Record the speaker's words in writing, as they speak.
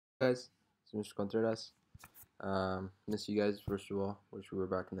Guys, it's Mr. Contreras. Miss you guys first of all. Wish we were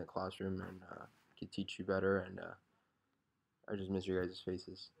back in the classroom and could teach you better. And I just miss your guys'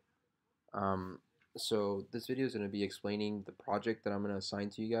 faces. Um, so this video is going to be explaining the project that I'm going to assign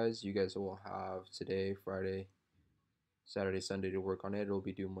to you guys. You guys will have today, Friday, Saturday, Sunday to work on it. It'll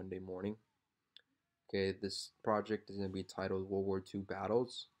be due Monday morning. Okay, this project is going to be titled World War II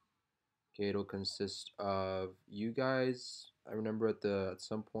Battles. Okay, it'll consist of you guys. I remember at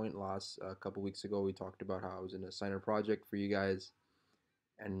some point last couple weeks ago we talked about how I was in a assigner project for you guys,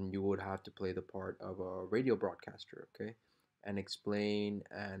 and you would have to play the part of a radio broadcaster, okay, and explain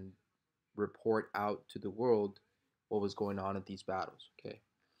and report out to the world what was going on at these battles, okay.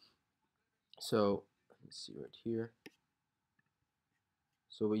 So let me see right here.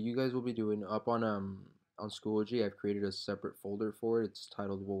 So what you guys will be doing up on Schoology, I've created a separate folder for it. It's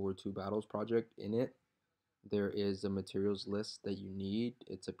titled World War II Battles Project. In it, there is a materials list that you need.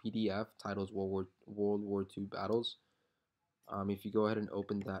 It's a PDF titled World War II Battles. If you go ahead and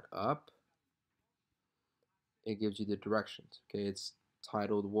open that up, it gives you the directions. Okay, it's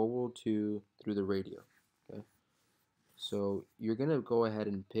titled World War II through the radio. Okay, so you're gonna go ahead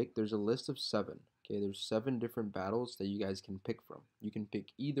and pick. There's a list of 7. Okay, there's 7 different battles that you guys can pick from. You can pick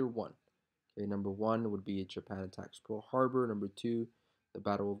either one. Okay, number 1 would be Japan attacks Pearl Harbor. Number 2, the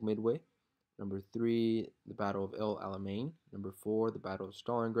Battle of Midway. Number 3, the Battle of El Alamein. Number 4, the Battle of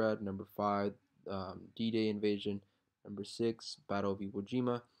Stalingrad. Number 5, D-Day invasion. Number 6, Battle of Iwo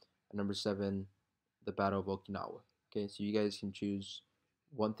Jima. And number 7, the Battle of Okinawa. Okay, so you guys can choose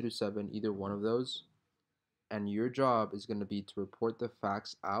 1 through 7, either one of those. And your job is going to be to report the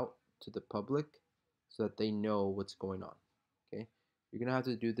facts out to the public so that they know what's going on. Okay, you're going to have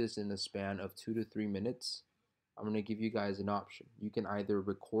to do this in a span of 2 to 3 minutes. I'm going to give you guys an option. You can either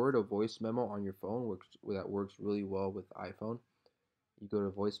record a voice memo on your phone, that works really well with iPhone. You go to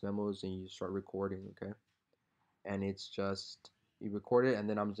voice memos and you start recording, okay? And it's just, you record it and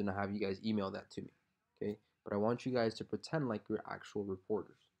then I'm just going to have you guys email that to me, okay? But I want you guys to pretend like you're actual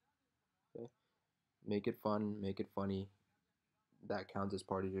reporters, okay? Make it fun, make it funny. That counts as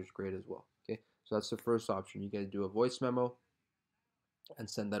part of your grade as well, okay? So that's the first option. You guys do a voice memo and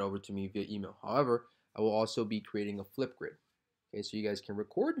send that over to me via email. However, I will also be creating a Flipgrid. Okay, so you guys can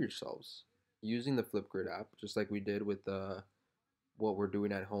record yourselves using the Flipgrid app, just like we did with what we're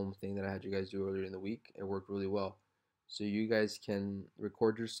doing at home thing that I had you guys do earlier in the week. It worked really well. So you guys can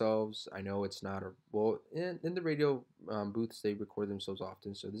record yourselves. I know it's not in the radio booths they record themselves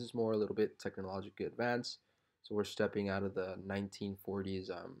often. So this is more a little bit technologically advanced. So we're stepping out of the 1940s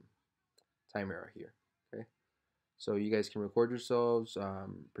time era here. Okay. So you guys can record yourselves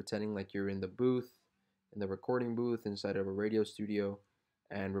pretending like you're in the booth, in the recording booth inside of a radio studio,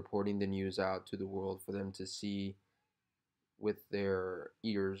 and reporting the news out to the world for them to see with their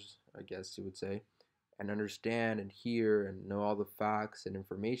ears, I guess you would say, and understand and hear and know all the facts and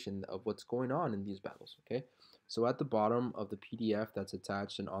information of what's going on in these battles. Okay. So at the bottom of the PDF that's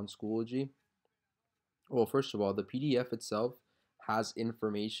attached and on Schoology, well, first of all, the PDF itself has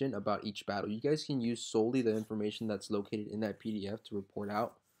information about each battle. You guys can use solely the information that's located in that PDF to report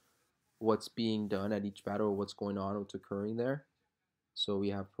out what's being done at each battle, what's going on, what's occurring there. So we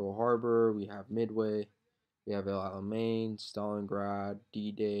have Pearl Harbor, we have Midway, we have El Alamein, Stalingrad,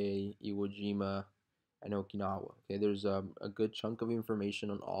 D-Day, Iwo Jima, and Okinawa. Okay, there's a good chunk of information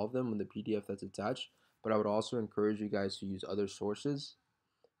on all of them in the PDF that's attached, but I would also encourage you guys to use other sources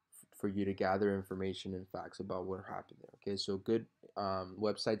for you to gather information and facts about what happened there. Okay, so good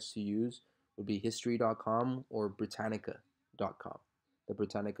websites to use would be history.com or Britannica.com, the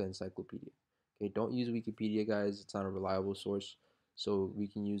Britannica Encyclopedia. Okay, don't use Wikipedia, guys. It's not a reliable source. So we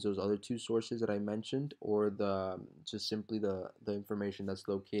can use those other 2 sources that I mentioned, or the just simply the information that's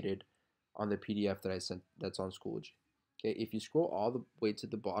located on the PDF that I sent that's on Schoology. Okay, if you scroll all the way to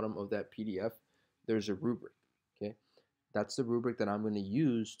the bottom of that PDF, there's a rubric. Okay, that's the rubric that I'm going to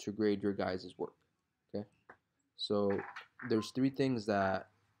use to grade your guys' work. Okay, so there's 3 things that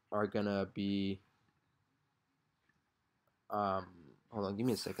are going to be, hold on, give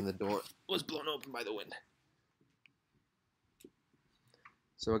me a second, the door was blown open by the wind.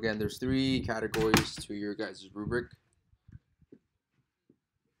 So again, there's 3 categories to your guys' rubric.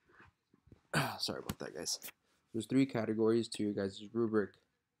 Sorry about that, guys. There's 3 categories to your guys' rubric.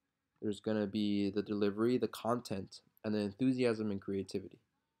 There's going to be the delivery, the content, and the enthusiasm and creativity.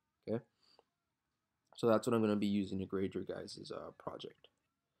 Okay, so that's what I'm going to be using to grade your guys' project.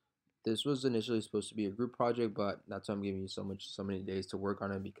 This was initially supposed to be a group project, but that's why I'm giving you so many days to work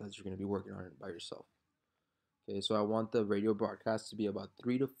on it, because you're going to be working on it by yourself. Okay, so I want the radio broadcast to be about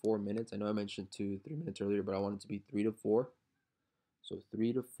 3 to 4 minutes. I know I mentioned 2, 3 minutes earlier, but I want it to be 3 to 4. So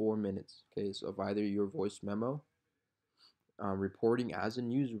 3 to 4 minutes, okay, so of either your voice memo, reporting as a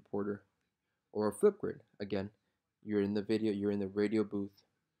news reporter, or a Flipgrid. Again, you're in the video, you're in the radio booth,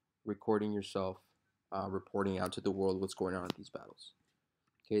 recording yourself, reporting out to the world what's going on at these battles.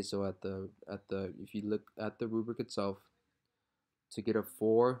 Okay, so if you look at the rubric itself, to get a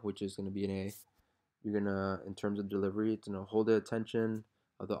 4, which is going to be an A, you're gonna, in terms of delivery, it's gonna hold the attention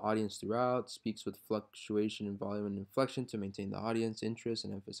of the audience throughout, speaks with fluctuation in volume and inflection to maintain the audience interest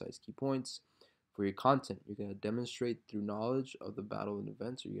and emphasize key points. For your content, you're gonna demonstrate through knowledge of the battle and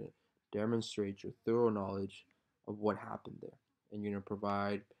events. You're gonna demonstrate your thorough knowledge of what happened there, and you're gonna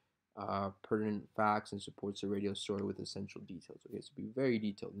provide pertinent facts and supports the radio story with essential details. Okay, so be very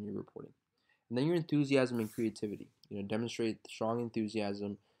detailed in your reporting. And then your enthusiasm and creativity. Demonstrate strong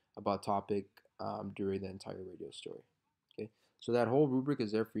enthusiasm about topic during the entire radio story. Okay, so that whole rubric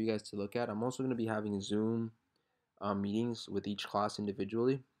is there for you guys to look at. I'm also going to be having Zoom meetings with each class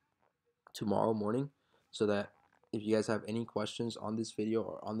individually tomorrow morning, so that if you guys have any questions on this video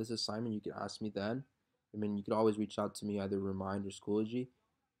or on this assignment, you can ask me then. I mean, you could always reach out to me, either Remind or Schoology,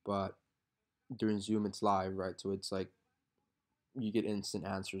 but during Zoom it's live, right? So it's like you get instant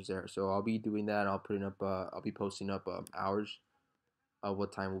answers there. So I'll be doing that. I'll be posting up hours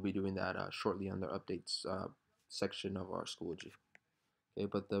what time we'll be doing that shortly on the updates section of our Schoology. Okay,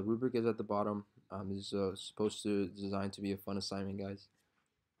 but the rubric is at the bottom. This is supposed to designed to be a fun assignment, guys.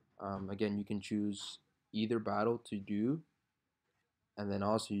 Again, you can choose either battle to do, and then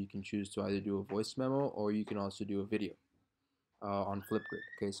also you can choose to either do a voice memo or you can also do a video on Flipgrid.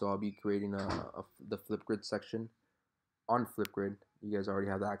 Okay, so I'll be creating the Flipgrid section on Flipgrid. You guys already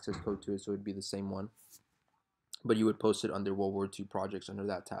have the access code to it, so it'd be the same one, but you would post it under World War II projects under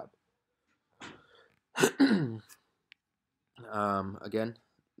that tab. Again,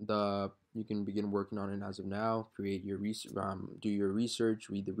 you can begin working on it as of now. Create your do your research,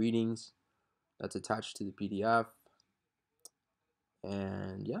 read the readings that's attached to the PDF,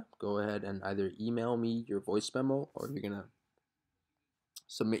 and yeah, go ahead and either email me your voice memo or you're gonna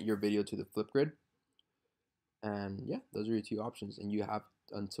submit your video to the Flipgrid. And yeah, those are your two options, and you have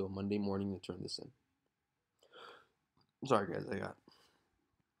until Monday morning to turn this in. Sorry guys, I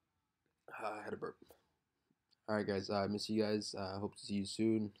had a burp. Alright guys, I miss you guys. Hope to see you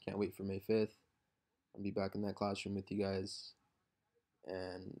soon. Can't wait for May 5th. I'll be back in that classroom with you guys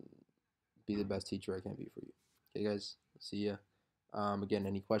and be the best teacher I can be for you. Okay guys, see ya. Again,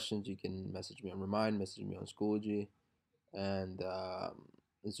 any questions, you can message me on Remind, message me on Schoology, and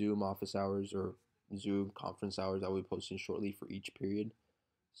Zoom office hours or Zoom conference hours I will be posting shortly for each period.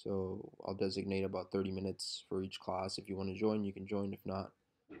 So I'll designate about 30 minutes for each class. If you want to join, you can join. If not,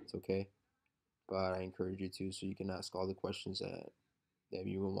 it's okay. But I encourage you to, so you can ask all the questions that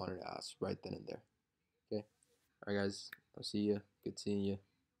you wanted to ask right then and there. Okay? Alright guys, I'll see you. Good seeing you.